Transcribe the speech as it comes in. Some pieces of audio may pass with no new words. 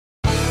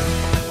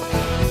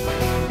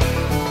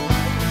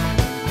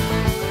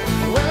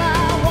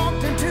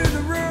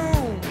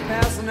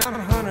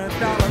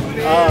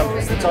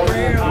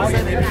rails,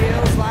 and it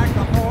feels like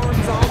the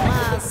horns on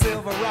my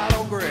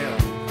Silverado grill.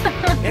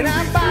 And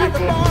I buy the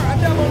bar, I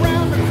double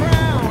round the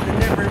crown,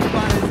 and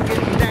everybody's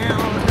getting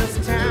down in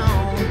this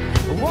town.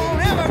 It won't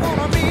ever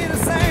gonna be the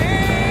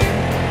same,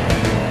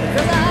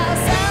 cause I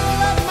saddle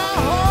up my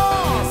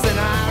horse and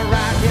I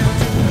ride him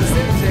to the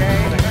city.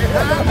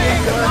 I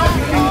make a lot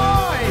of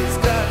noise,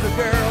 cause the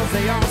girls,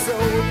 they are so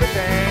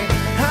pretty.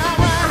 I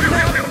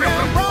ride up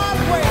down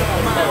Broadway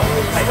on my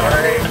old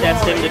sleigh.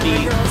 That's him to be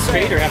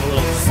straight or have a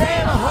little.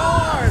 Save a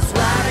horse,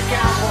 ride a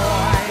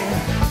cowboy.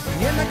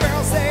 And the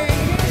girls say,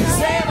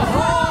 save a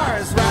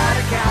horse, ride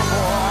a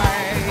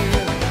cowboy.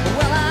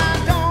 Well, I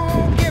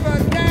don't give a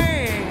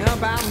dang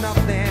about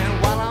nothing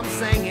while I'm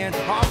singing,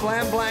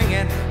 or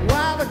blanging,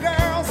 while the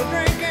girls are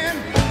drinking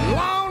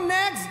long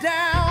necks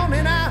down.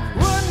 And I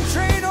wouldn't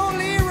trade on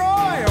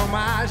Leroy or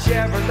my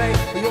Chevrolet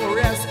for your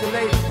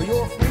Escalade or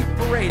your Freak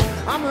Parade.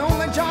 I'm the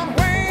only John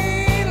Wayne